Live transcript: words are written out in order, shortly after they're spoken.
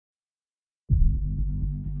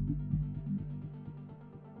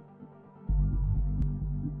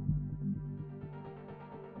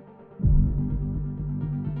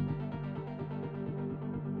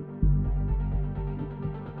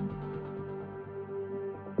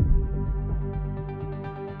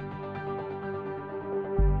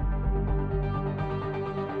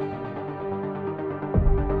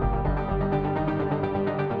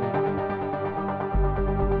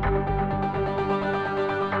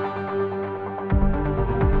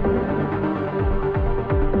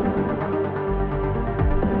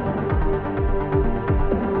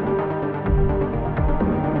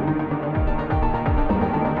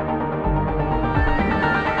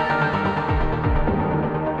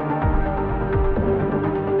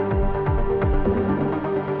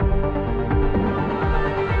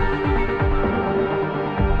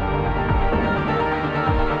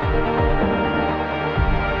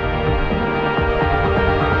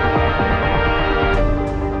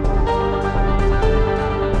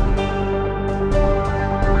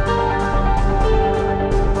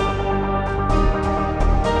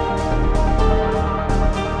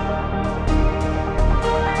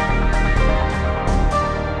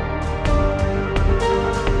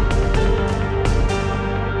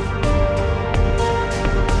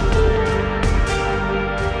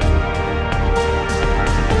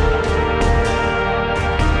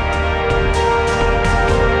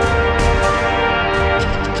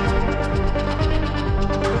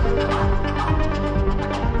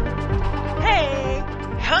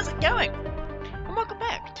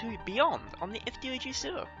PUBG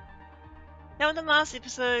server. Now in the last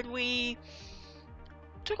episode we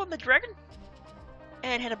took on the dragon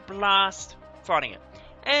and had a blast fighting it.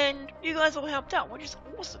 And you guys all helped out, which is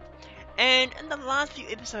awesome. And in the last few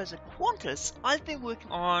episodes of Quantus, I've been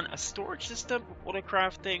working on a storage system,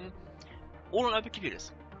 autocrafting, all on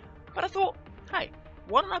Opencomputers. But I thought, hey,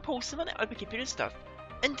 why don't I pull some of that Opencomputer stuff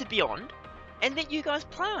into Beyond and let you guys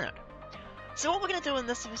play on it? So what we're going to do in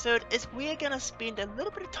this episode is we're going to spend a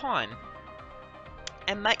little bit of time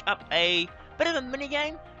and make up a bit of a mini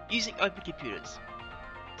game using Opencomputers.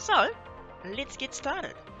 So let's get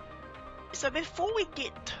started. So before we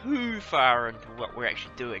get too far into what we're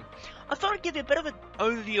actually doing, I thought I'd give you a bit of an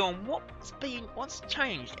overview on what's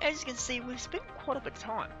changed. As you can see, we've spent quite a bit of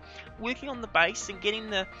time working on the base and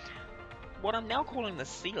getting what I'm now calling the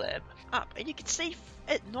C Lab up. And you can see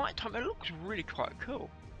at night time it looks really quite cool.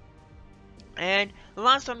 And the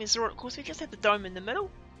last time you saw it, of course, we just had the dome in the middle,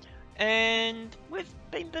 and we've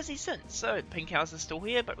been busy since. So the pink house is still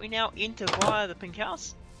here, but we now enter via the pink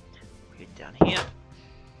house. Head down here.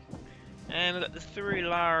 And we've got this very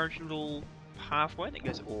large little pathway that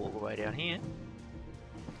goes all the way down here.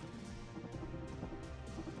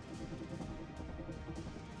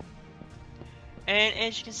 And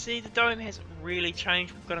as you can see, the dome hasn't really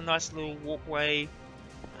changed. We've got a nice little walkway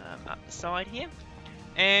up the side here.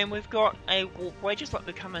 And we've got a walkway just like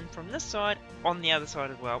we come in from this side on the other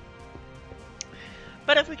side as well.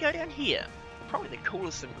 But if we go down here, probably the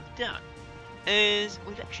coolest thing we've done is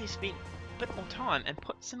we've actually spent bit more time and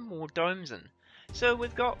put some more domes in. So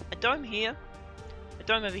we've got a dome here, a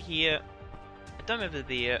dome over here, a dome over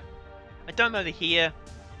there, a dome over here,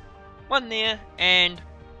 one there, and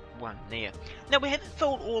one there. Now we haven't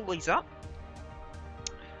filled all these up,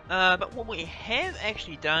 but what we have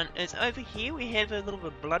actually done is over here we have a little bit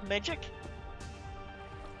of blood magic.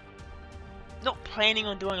 Not planning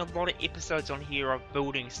on doing a lot of episodes on here of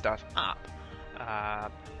building stuff up.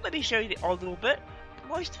 Maybe show you the odd little bit.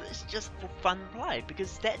 Most of it is just for fun play,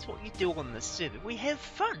 because that's what you do on this server. We have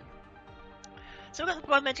fun. So we've got the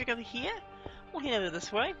blood magic over here. We'll head over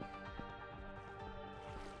this way.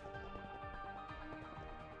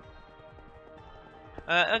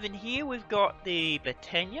 Over here we've got the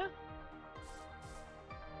Britannia.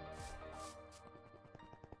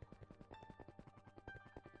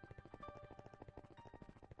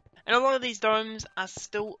 And a lot of these domes are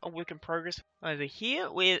still a work in progress. Over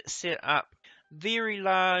here we've set up very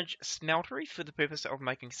large smeltery for the purpose of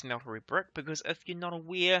making smeltery brick, because if you're not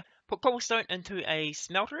aware, put cobblestone into a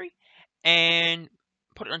smeltery and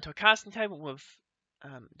put it into a casting table with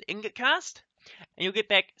the ingot cast, and you'll get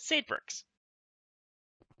back seed bricks.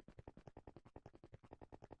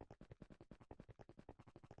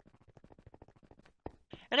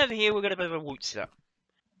 And over here we've got a bit of a wood setup.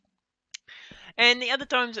 And the other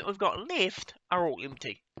domes that we've got left are all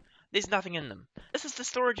empty. There's nothing in them. This is the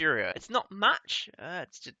storage area. It's not much.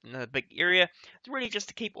 It's just a big area. It's really just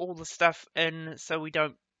to keep all the stuff in so we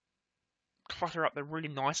don't clutter up the really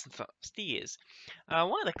nice stairs.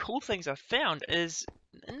 One of the cool things I've found is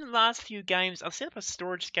in the last few games I've set up a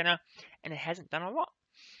storage scanner and it hasn't done a lot.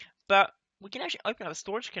 But we can actually open up a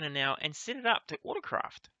storage scanner now and set it up to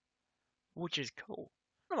autocraft, which is cool.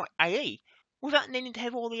 Not like AE, without needing to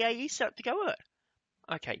have all the AE set up to go with it.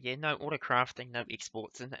 Okay, yeah, no autocrafting, no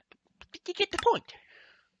exports in that. You get the point.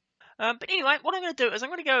 But anyway, what I'm going to do is I'm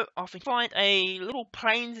going to go off and find a little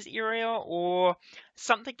plains area or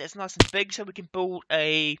something that's nice and big so we can build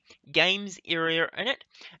a games area in it.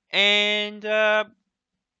 And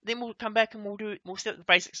then we'll come back and we'll set up the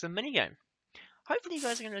basics of the minigame. Hopefully you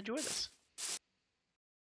guys are going to enjoy this.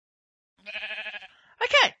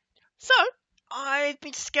 Okay, so I've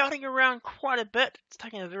been scouting around quite a bit. It's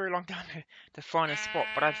taken a very long time to find a spot,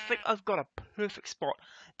 but I think I've got a perfect spot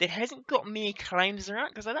that hasn't got many claims around,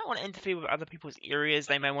 because I don't want to interfere with other people's areas.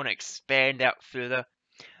 They may want to expand out further.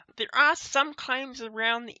 There are some claims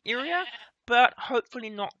around the area, but hopefully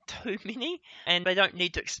not too many, and they don't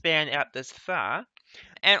need to expand out this far.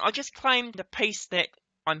 And I just claimed the piece that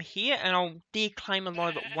I'm here, and I'll declaim a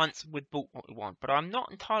lot of it once we've built what we want. But I'm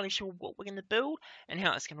not entirely sure what we're going to build and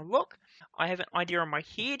how it's going to look. I have an idea in my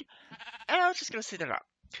head, and I'm just going to set it up.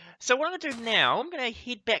 So what I'm going to do now, I'm going to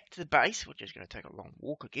head back to the base, which is going to take a long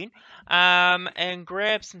walk again, and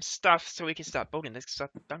grab some stuff so we can start building this, because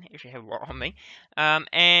I don't actually have a lot on me.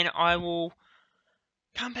 And I will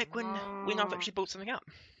come back when I've actually built something up.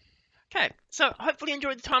 Okay, so hopefully you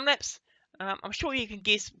enjoyed the time lapse. I'm sure you can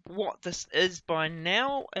guess what this is by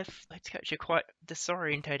now. It's actually quite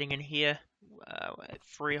disorientating in here at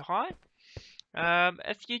very high.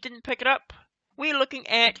 If you didn't pick it up, we're looking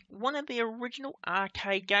at one of the original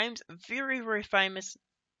arcade games, very, very famous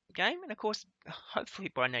game, and of course,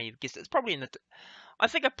 hopefully by now you've guessed it. It's probably in the. I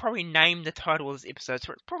think I probably named the title of this episode,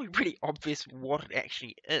 so it's probably pretty obvious what it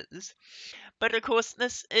actually is. But of course,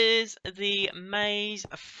 this is the maze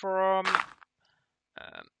from.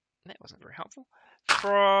 That wasn't very helpful.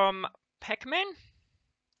 From PacMan.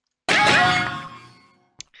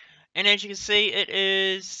 And as you can see, it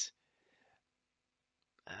is.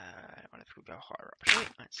 I wonder if we'll go higher up. Actually,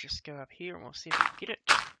 let's just go up here and we'll see if we can get it.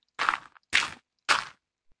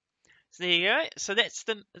 So there you go. So this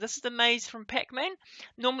is the maze from PacMan.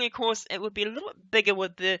 Normally, of course, it would be a little bit bigger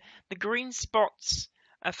with the green spots.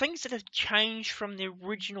 Things that have changed from the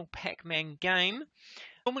original PacMan game.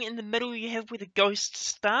 Normally in the middle you have where the ghosts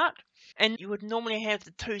start, and you would normally have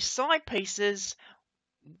the two side pieces,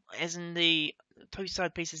 as in the two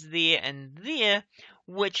side pieces there and there,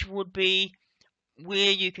 which would be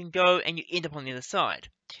where you can go and you end up on the other side.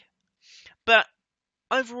 But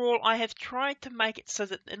overall, I have tried to make it so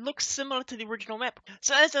that it looks similar to the original map.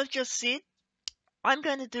 So as I've just said, I'm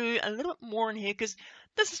going to do a little bit more in here, because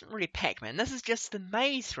this isn't really PacMan. This is just the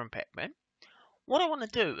maze from PacMan. What I want to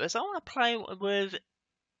do is I want to play with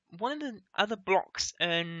one of the other blocks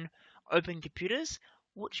in Opencomputers,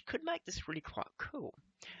 which could make this really quite cool.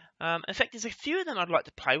 In fact, there's a few of them I'd like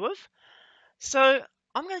to play with. So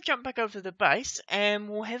I'm going to jump back over to the base and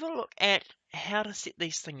we'll have a look at how to set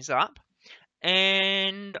these things up.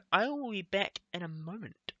 And I will be back in a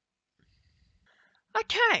moment.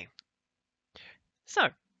 Okay. So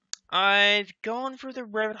I've gone through the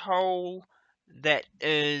rabbit hole that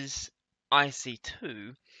is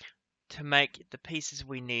IC2 to make the pieces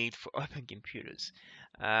we need for Opencomputers.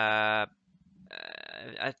 I've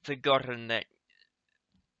forgotten that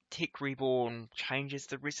Tech Reborn changes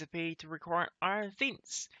the recipe to require iron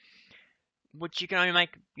fence, which you can only make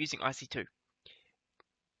using IC2.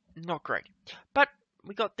 Not great. But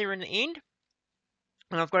we got there in the end,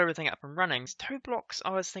 and I've got everything up and running. There's two blocks I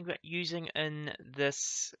was thinking about using in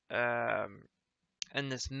this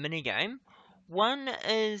mini game. One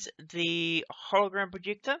is the Hologram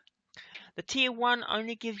Projector. The tier 1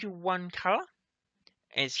 only gives you one colour,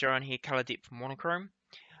 as shown here, colour depth monochrome,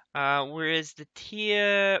 whereas the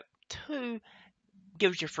tier 2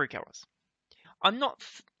 gives you 3 colours. I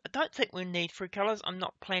don't think we need 3 colours. I'm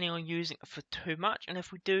not planning on using it for too much, and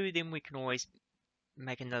if we do, then we can always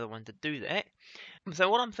make another one to do that. So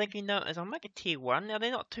what I'm thinking though is I'll make a tier 1. Now they're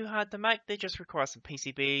not too hard to make, they just require some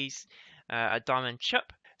PCBs, a diamond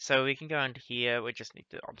chip. So we can go into here, we just need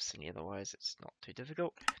the obsidian, otherwise it's not too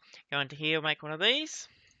difficult. Go into here, make one of these.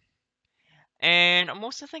 And I'm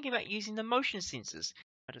also thinking about using the motion sensors.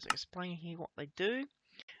 I'll just explain here what they do.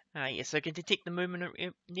 Yes, so it can detect the movement of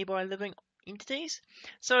nearby living entities.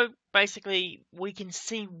 So basically, we can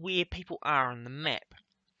see where people are on the map.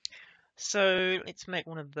 So let's make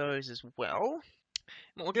one of those as well.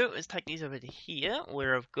 What we'll do is take these over to here,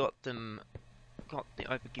 where I've got the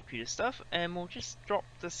Opencomputer stuff, and we'll just drop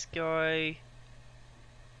this guy.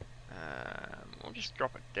 We'll just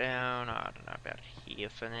drop it down. I don't know, about here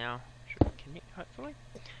for now. Should connect hopefully,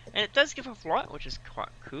 and it does give off light, which is quite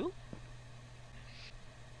cool.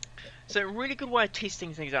 So a really good way of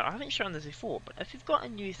testing things out. I haven't shown this before, but if you've got a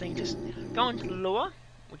new thing, just go into the lure,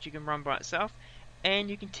 which you can run by itself, and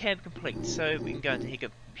you can tab complete. So we can go into here,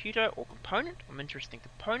 computer or component. I'm interested in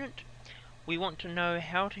component. We want to know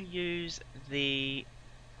how to use the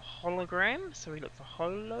hologram, so we look for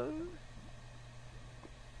holo,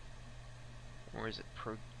 or is it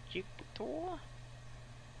projector?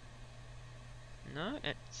 No,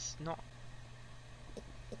 it's not.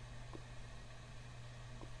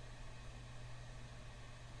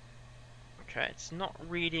 Okay, it's not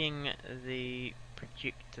reading the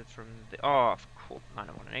projector from the. Oh, of course, I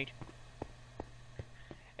know what I need.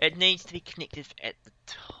 It needs to be connected at the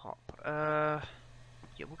top. Yeah,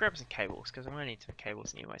 we'll grab some cables because I'm going to need some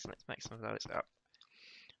cables anyway, so let's make some of those up.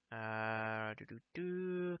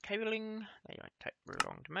 Cabling. They don't take very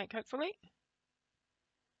long to make, hopefully.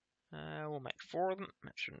 We'll make 4 of them.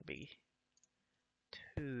 That shouldn't be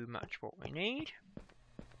too much what we need.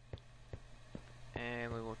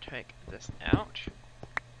 And we will take this out.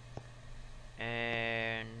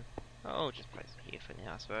 And I'll just place it here for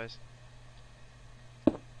now, I suppose.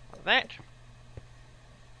 Like that.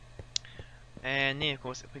 And then, of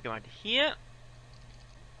course, if we go into here,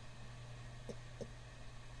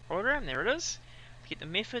 hologram, there it is. To get the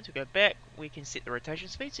methods, we go back, we can set the rotation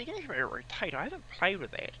speed, so you can actually rotate. I haven't played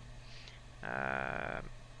with that.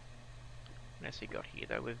 What else we got here,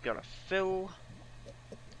 though? We've got a fill,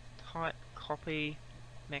 type, copy,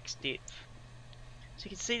 max depth. So you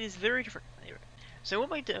can see there's very different. So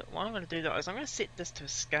what I'm going to do though is I'm going to set this to a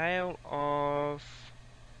scale of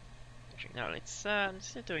Actually, no, let's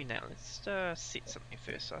instead of doing that, let's set something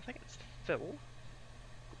first. So I think it's fill.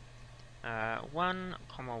 1,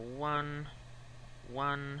 1,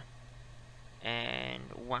 1, and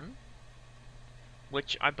 1,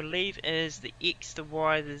 which I believe is the X, the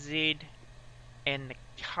Y, the Z, and the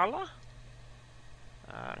color.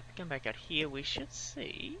 If we come back out here, we should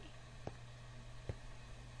see.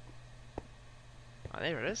 Oh,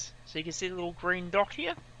 there it is. So you can see the little green dot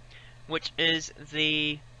here, which is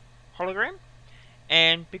the hologram.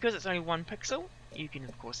 And because it's only 1 pixel, you can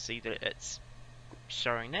of course see that it's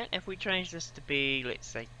showing that. If we change this to be, let's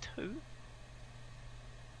say, 2,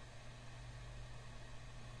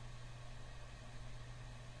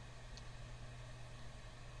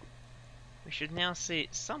 we should now see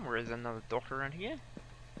somewhere is another dot around here.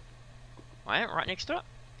 Right next to it.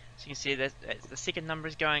 So you can see that the second number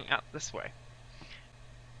is going up this way.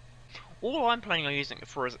 All I'm planning on using it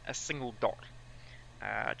for is a single dot,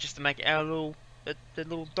 just to make our little the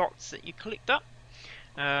little dots that you collect up.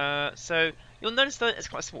 So you'll notice that it's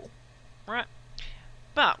quite small, right?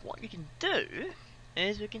 But what you can do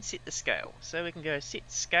is we can set the scale. So we can go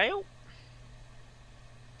set scale.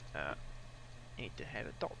 Need to have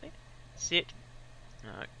a dot there. Set.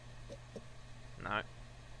 No.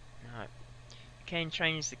 You can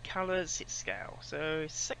change the colours. Set scale. So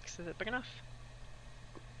 6, is it big enough?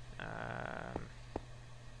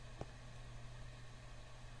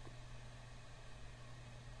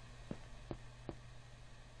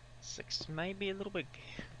 6 may be a little big,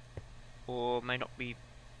 or may not be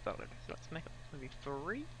valid. So let's make it maybe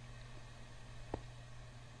 3.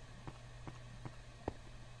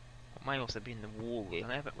 It may also be in the wall there.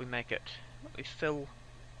 How about we make it? We fill.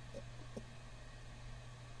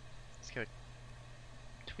 Let's go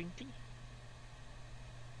 20.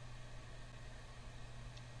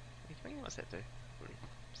 What's that do?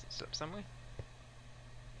 Set it up somewhere.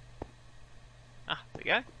 Ah, there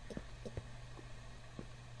we go.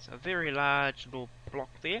 So a very large little block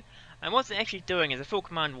there. And what it's actually doing is the fill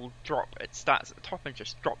command will drop. It starts at the top and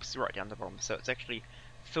just drops right down the bottom. So it's actually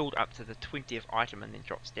filled up to the 20th item and then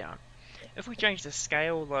drops down. If we change the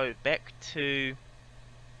scale though back to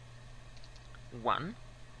 1,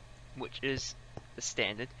 which is the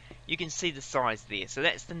standard, you can see the size there. So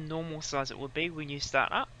that's the normal size it would be when you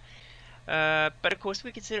start up. But of course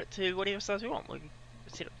we can set it to whatever size we want. We can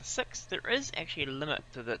set it to 6. There is actually a limit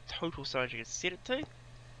to the total size you can set it to.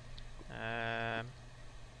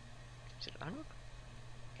 Set it 100.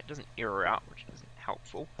 It doesn't error out, which isn't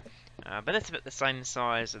helpful. But that's about the same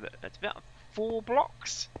size. It's about 4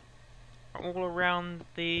 blocks all around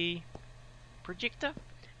the projector,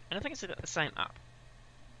 and I think it's about the same up.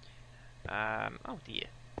 Oh dear.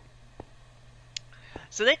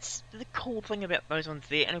 So that's the cool thing about those ones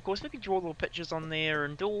there, and of course we can draw little pictures on there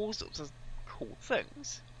and do all sorts of cool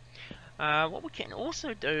things. What we can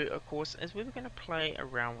also do, of course, is we're going to play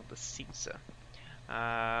around with the sensor.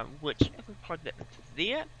 Which, if we plug that into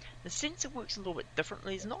there, the sensor works a little bit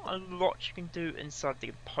differently. There's not a lot you can do inside the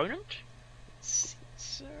component.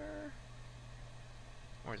 Sensor,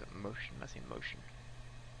 or is it motion? I say motion.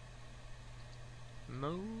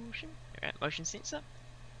 Motion. Okay, motion sensor.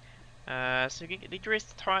 So you can get the address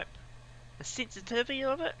type, the sensitivity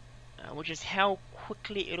of it, which is how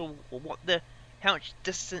quickly it'll, or how much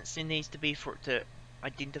distance there needs to be for it to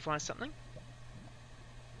identify something.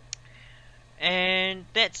 And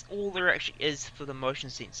that's all there actually is for the motion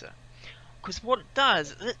sensor. Because what it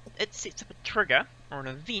does, it sets up a trigger, or an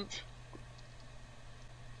event.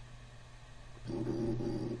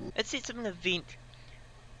 It sets up an event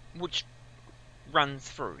which runs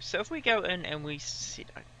through. So if we go in and we set,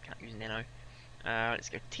 I can't use nano, let's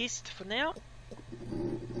go test for now.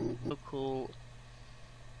 Local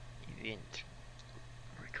event,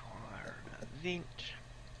 require event,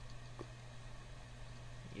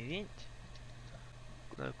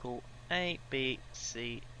 local A, B,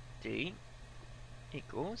 C, D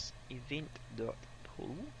equals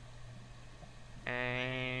event.pull,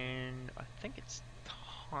 and I think it's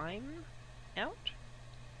time out,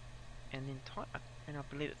 and then type, and I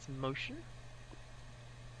believe it's motion.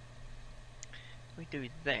 We do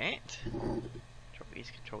that. Control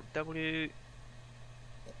S, Control W,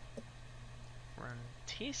 run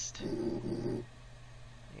test.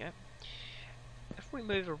 Yep. If we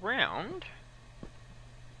move around,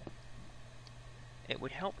 it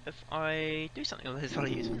would help if I do something with those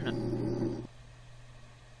values, wouldn't it?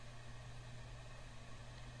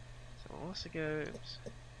 So we'll also go, oops,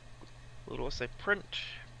 we'll also print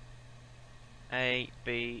A,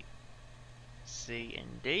 B, C,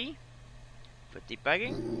 and D for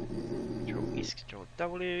debugging. Control S, Control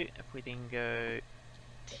W. If we then go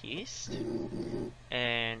test,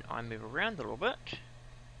 and I move around a little bit,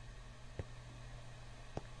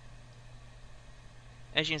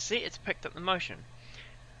 as you can see, it's picked up the motion.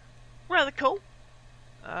 Rather cool.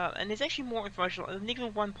 And there's actually more information. Like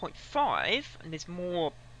negative 1.5, and there's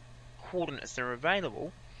more coordinates that are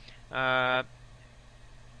available.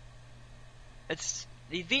 It's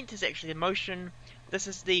the event is actually the motion. This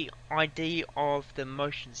is the ID of the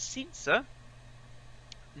motion sensor.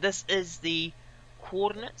 This is the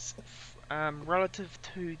coordinates relative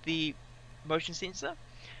to the motion sensor.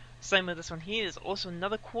 Same with this one here. There's also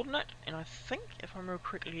another coordinate, and I think, if I remember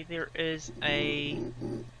correctly, there is a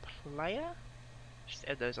player. Just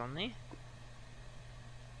add those on there.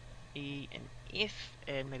 E and F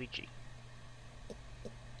and maybe G.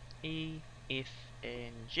 E, F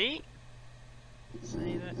and G.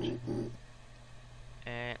 Save it.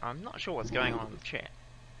 And I'm not sure what's going on in the chat.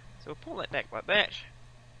 So we'll pull that back like that.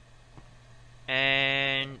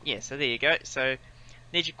 And yeah, so there you go. So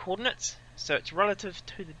there's your coordinates. So it's relative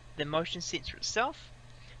to the motion sensor itself.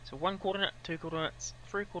 So 1 coordinate, 2 coordinates,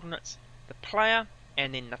 3 coordinates, the player,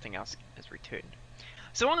 and then nothing else is returned.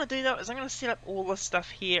 So what I'm going to do though is I'm going to set up all this stuff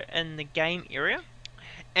here in the game area,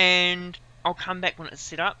 and I'll come back when it's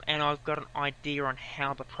set up and I've got an idea on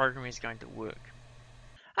how the program is going to work.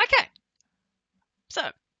 Okay, so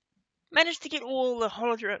managed to get all the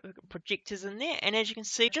hologram projectors in there, and as you can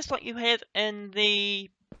see, just like you have in the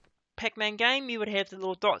PacMan game, you would have the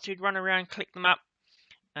little dots, you'd run around, collect them up,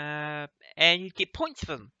 and you'd get points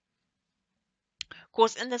for them. Of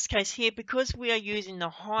course, in this case here, because we are using the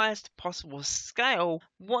highest possible scale,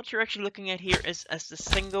 what you're actually looking at here is the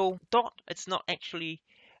single dot. It's not actually,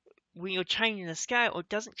 when you're changing the scale, it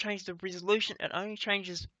doesn't change the resolution, it only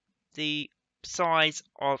changes the size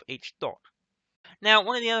of each dot. Now,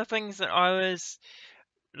 one of the other things that I was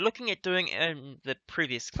looking at doing in the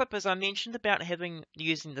previous clip is I mentioned about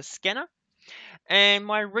using the scanner. And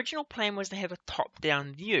my original plan was to have a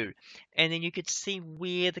top-down view, and then you could see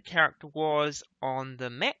where the character was on the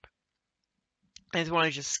map, as well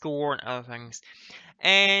as your score and other things.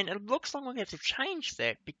 And it looks like we're going to have to change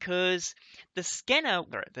that, because the scanner,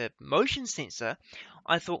 the motion sensor,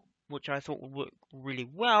 which I thought would work really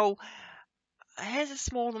well, has a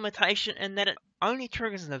small limitation in that it only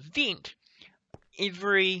triggers an event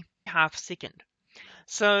every half second.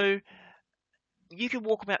 So you can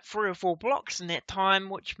walk about 3 or 4 blocks in that time,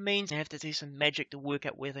 which means you have to do some magic to work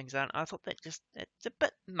out where things are. And I thought that's a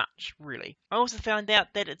bit much, really. I also found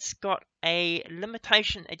out that it's got a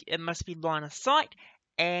limitation. It must be line of sight,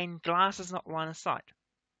 and glass is not line of sight.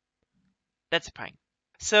 That's a pain.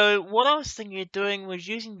 So what I was thinking of doing was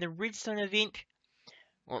using the redstone event,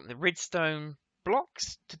 or the redstone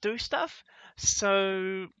blocks, to do stuff.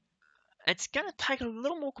 So it's going to take a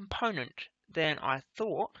little more component than I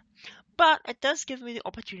thought, but it does give me the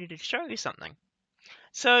opportunity to show you something.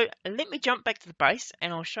 So let me jump back to the base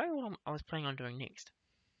and I'll show you what I was planning on doing next.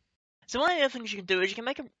 So one of the other things you can do is you can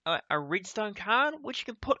make a redstone card, which you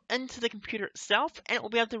can put into the computer itself, and it will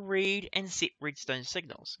be able to read and set redstone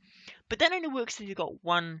signals. But that only works if you've got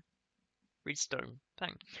one redstone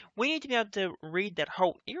thing. We need to be able to read that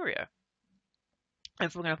whole area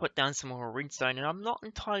if we're going to put down some more redstone, and I'm not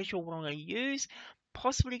entirely sure what I'm going to use.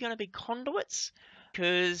 Possibly going to be conduits,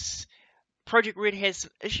 because Project Red has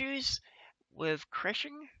some issues with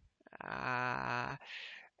crashing.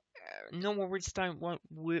 Normal redstone won't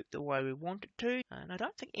work the way we want it to, and I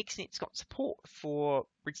don't think XNet's got support for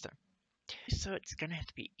redstone. So it's going to have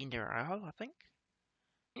to be nzHook, I think.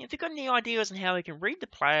 If you've got any ideas on how we can read the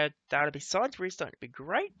player data besides redstone, it'd be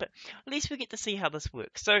great, but at least we get to see how this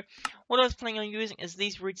works. So what I was planning on using is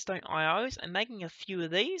these Redstone IOs and making a few of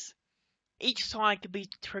these. Each side could be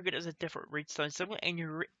triggered as a different redstone signal, and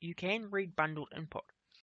you can read bundled input.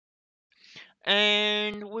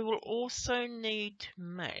 And we will also need to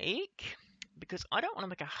make, because I don't want to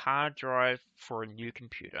make a hard drive for a new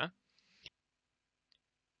computer,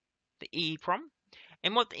 the EEPROM.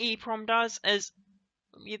 And what the EEPROM does is,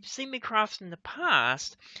 you've seen me craft in the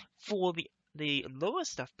past for the lower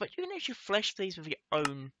stuff, but you can actually flash these with your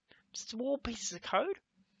own small pieces of code.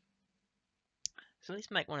 So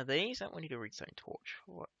let's make one of these. I don't want to do a redstone torch.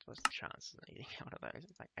 What's the chances of needing one of those?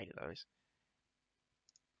 It's like 8 of those.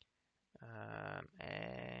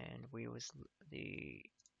 And we was the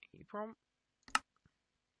EEPROM. So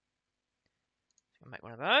I'll make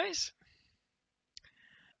one of those.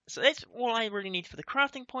 So that's all I really need for the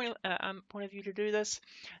crafting point of view to do this.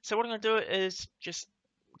 So what I'm going to do is just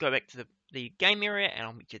go back to the game area, and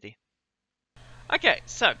I'll meet you there. Okay,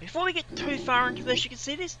 so before we get too far into this, you can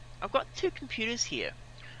see this. I've got 2 computers here.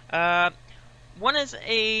 One is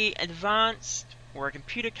a advanced or a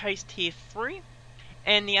computer case tier 3,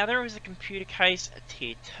 and the other is a computer case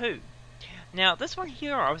tier 2. Now this one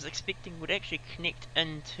here I was expecting would actually connect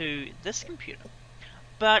into this computer,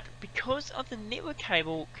 but because of the network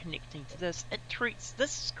cable connecting to this, it treats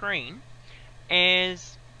this screen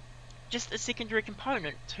as just a secondary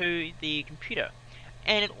component to the computer,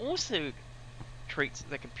 and it also treats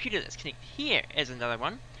the computer that's connected here as another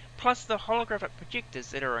one, plus the holographic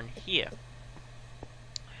projectors that are in here.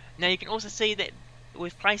 Now you can also see that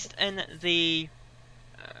we've placed in the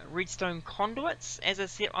Redstone conduits. As I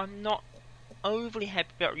said, I'm not overly happy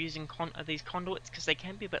about using these conduits because they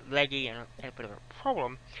can be a bit laggy and a bit of a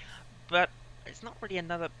problem, but it's not really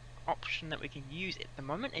another option that we can use at the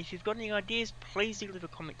moment. If you've got any ideas, please do leave a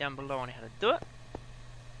comment down below on how to do it.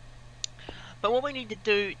 But what we need to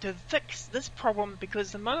do to fix this problem,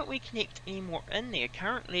 because the moment we connect any more in there,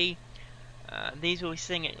 currently these will be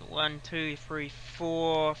sitting at 1, 2, 3,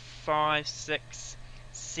 4, 5, 6,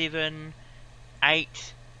 7,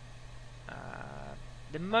 8.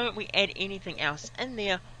 The moment we add anything else in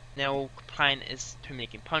there, now we'll complain is too many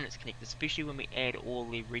components connected, especially when we add all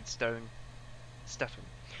the redstone stuff in.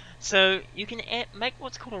 So you can make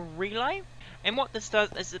what's called a relay, and what this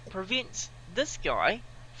does is it prevents this guy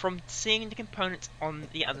from seeing the components on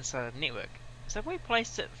the other side of the network. So if we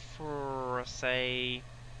place it for, say,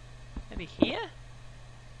 maybe here.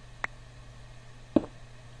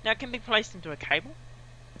 Now it can be placed into a cable,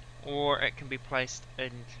 or it can be placed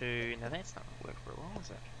into... Now that's not going to work very well, is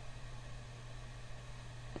it?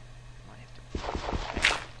 Might have to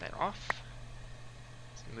take that off.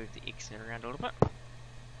 Let's move the X-net around a little bit.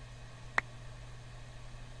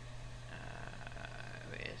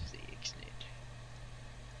 Where's the X-net?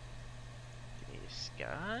 This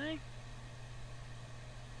guy.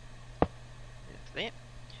 There's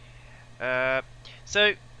that.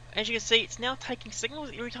 So as you can see, it's now taking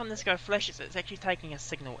signals. Every time this guy flashes, it's actually taking a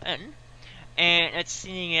signal in, and it's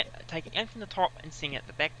sending it, taking in from the top and sending it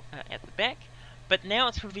at the back. But now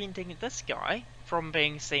it's preventing this guy from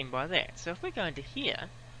being seen by that. So if we go into here,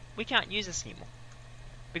 we can't use this anymore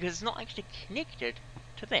because it's not actually connected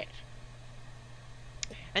to that.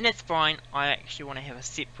 And that's fine. I actually want to have a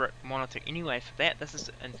separate monitor anyway for that. This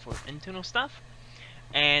is for internal stuff,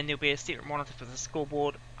 and there'll be a separate monitor for the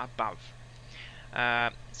scoreboard above.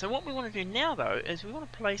 So what we want to do now though is we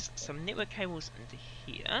want to place some network cables into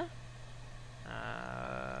here.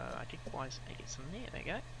 I did get some there, we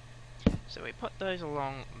go. So we put those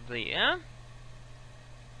along there.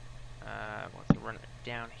 Want to run it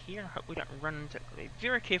down here. I hope we don't run into it. Be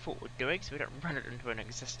very careful what we're doing so we don't run it into an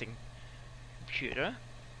existing computer,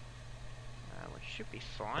 which should be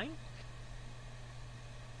fine.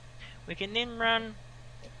 We can then run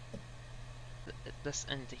this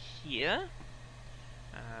into here.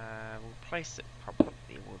 We'll place it probably,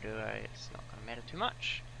 we'll do it's not going to matter too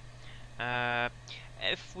much.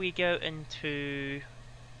 If we go into,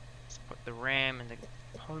 let's put the RAM and the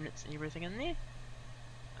components and everything in there.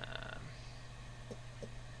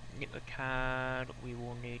 Network card, we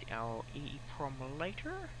will need our EEPROM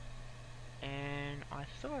later. And I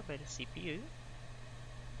thought I made a CPU.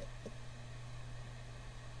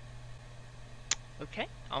 Okay,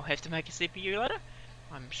 I'll have to make a CPU later.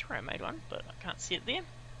 I'm sure I made one, but I can't see it there.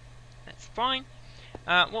 That's fine.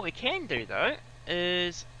 What we can do though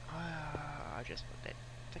is I just put that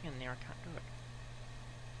thing in there. I can't do it.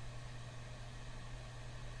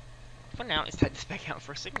 For now, let's take this back out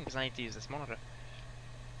for a second because I need to use this monitor.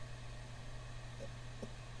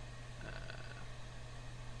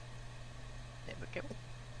 There we go.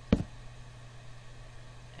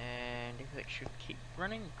 And everything should keep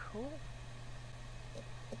running. Cool.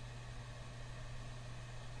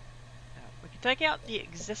 We can take out the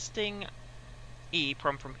existing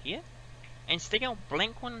EEPROM from here and stick our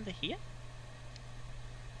blank one into here.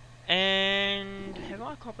 And have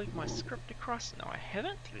I copied my script across? No, I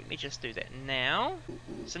haven't. Let me just do that now.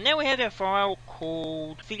 So now we have our file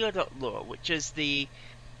called feeler.lua, which is the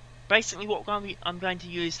basically what I'm going to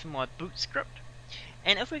use for my boot script.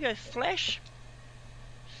 And if we go flash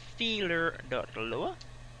feeler.lua,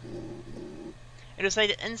 it'll say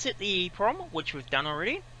to insert the EEPROM, which we've done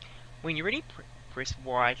already. When you're ready, press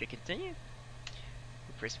Y to continue.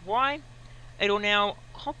 Press Y. It'll now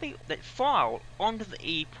copy that file onto the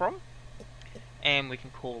EEPROM, and we can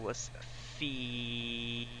call this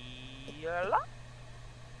feeler.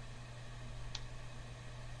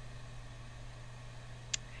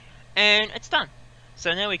 And it's done.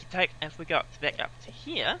 So now we can take, if we go back up to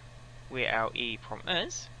here, where our EEPROM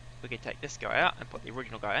is, we can take this guy out and put the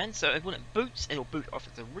original guy in. So when it boots, it'll boot off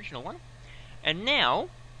its original one. And now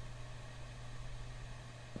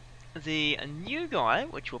the new guy,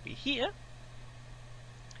 which will be here,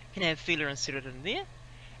 can have feeler inserted in there,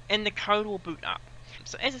 and the code will boot up.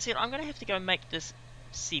 So as I said, I'm going to have to go make this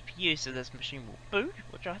CPU so this machine will boot,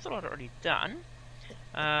 which I thought I'd already done,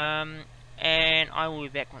 and I will be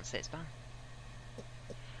back once that's done.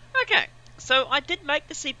 Okay, so I did make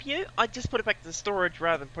the CPU. I just put it back to the storage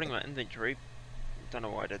rather than putting it in my inventory. Don't know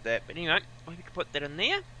why I did that, but anyway, we can put that in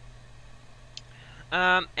there.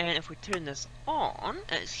 And if we turn this on,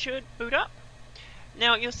 it should boot up.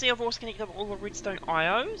 Now you'll see I've also connected up all the Redstone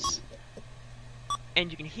IOs, and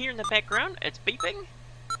you can hear in the background it's beeping.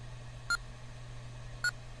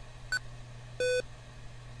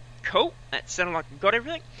 Cool, that sounded like we've got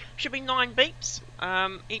everything. Should be 9 beeps,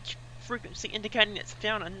 each frequency indicating it's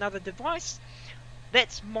found another device.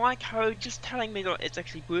 That's my code just telling me that it's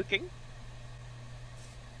actually working.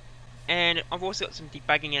 And I've also got some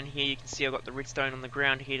debugging in here. You can see I've got the redstone on the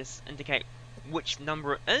ground here to indicate which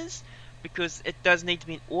number it is, because it does need to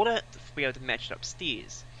be in order to be able to match it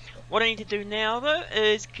upstairs. What I need to do now though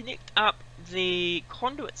is connect up the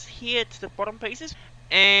conduits here to the bottom pieces,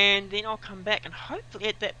 and then I'll come back and hopefully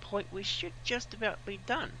at that point we should just about be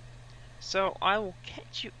done. So I will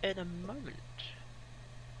catch you in a moment.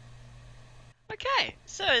 Okay,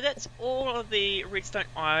 so that's all of the Redstone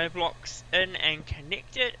IO blocks in and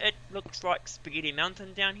connected. It looks like Spaghetti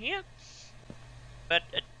Mountain down here, but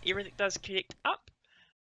everything does connect up.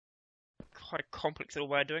 Quite a complex little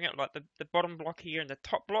way of doing it, like the bottom block here and the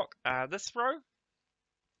top block are this row,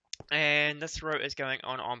 and this row is going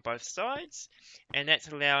on both sides, and that's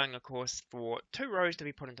allowing of course for 2 rows to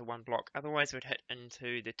be put into 1 block, otherwise it would hit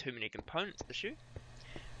into the too many components issue.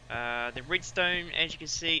 The redstone, as you can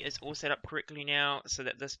see, is all set up correctly now, so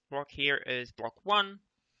that this block here is block 1,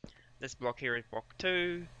 this block here is block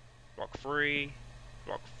 2, block 3,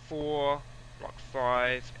 block 4, block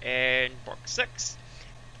 5, and block 6.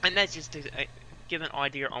 And that's just to give an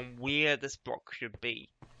idea on where this block should be.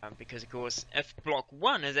 Because of course, if block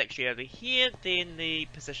 1 is actually over here, then the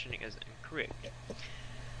positioning is incorrect.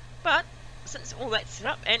 But, since all that's set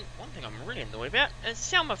up, and one thing I'm really annoyed about is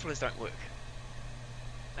sound mufflers don't work.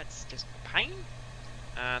 That's just a pain.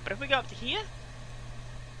 But if we go up to here,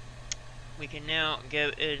 we can now go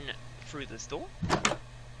in through this door.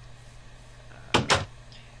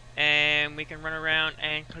 And we can run around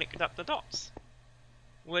and collect up the dots,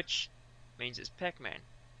 which means it's PacMan.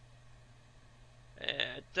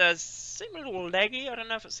 It does seem a little laggy. I don't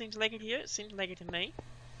know if it seems laggy to you. It seems laggy to me.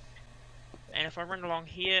 And if I run along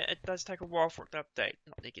here, it does take a while for it to update.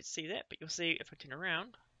 Not that you can see that, but you'll see if I turn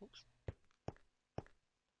around. Oops.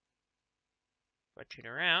 If I turn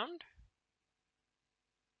around,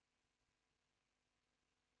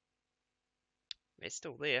 it's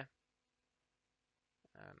still there.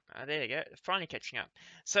 There you go, finally catching up.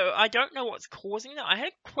 So I don't know what's causing that. I had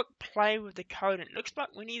a quick play with the code, and it looks like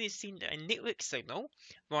when you send a network signal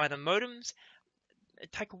via the modems,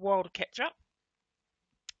 it takes a while to catch up.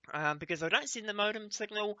 Because if I don't send the modem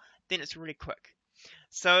signal, then it's really quick.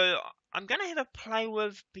 So I'm going to have a play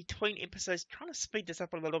with between episodes, trying to speed this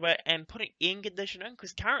up a little bit and put an end condition in,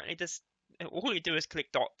 because currently this all you do is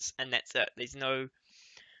collect dots and that's it. There's nothing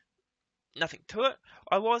to it.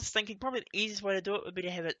 I was thinking probably the easiest way to do it would be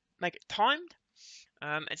to have it make it timed.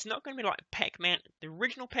 It's not going to be like PacMan, the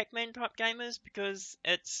original PacMan type gamers, because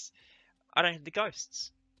I don't have the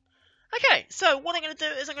ghosts. Okay, so what I'm going to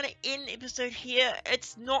do is I'm going to end the episode here.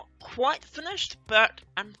 It's not quite finished, but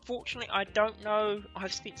unfortunately I don't know.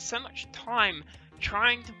 I've spent so much time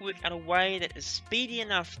trying to work out a way that is speedy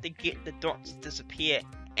enough to get the dots to disappear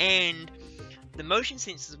and the motion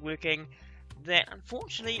sensors working, that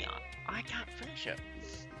unfortunately I can't finish it.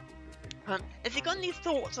 If you've got any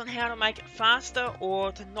thoughts on how to make it faster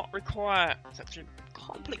or to not require such a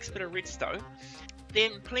complex bit of redstone,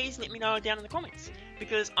 then please let me know down in the comments,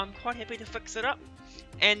 because I'm quite happy to fix it up,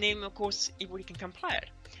 and then of course everybody can come play it.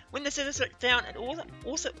 When the server shuts down, it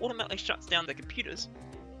also automatically shuts down the computers,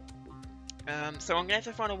 so I'm going to have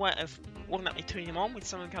to find a way of automatically turning them on when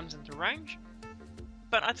someone comes into range.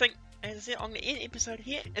 But I think, as I said, I'm going to end the episode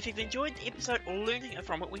here. If you've enjoyed the episode or learned anything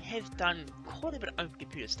from it, we have done quite a bit of open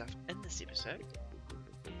computer stuff in this episode,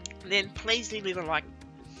 then please leave a like.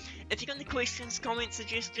 If you've got any questions, comments,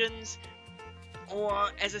 suggestions, or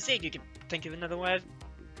as I said, you can think of another way of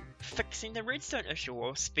fixing the redstone issue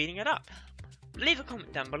or speeding it up, leave a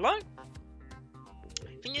comment down below.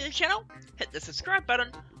 If you're new to the channel, hit the subscribe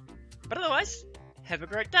button. But otherwise, have a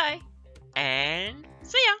great day, and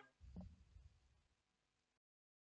see ya!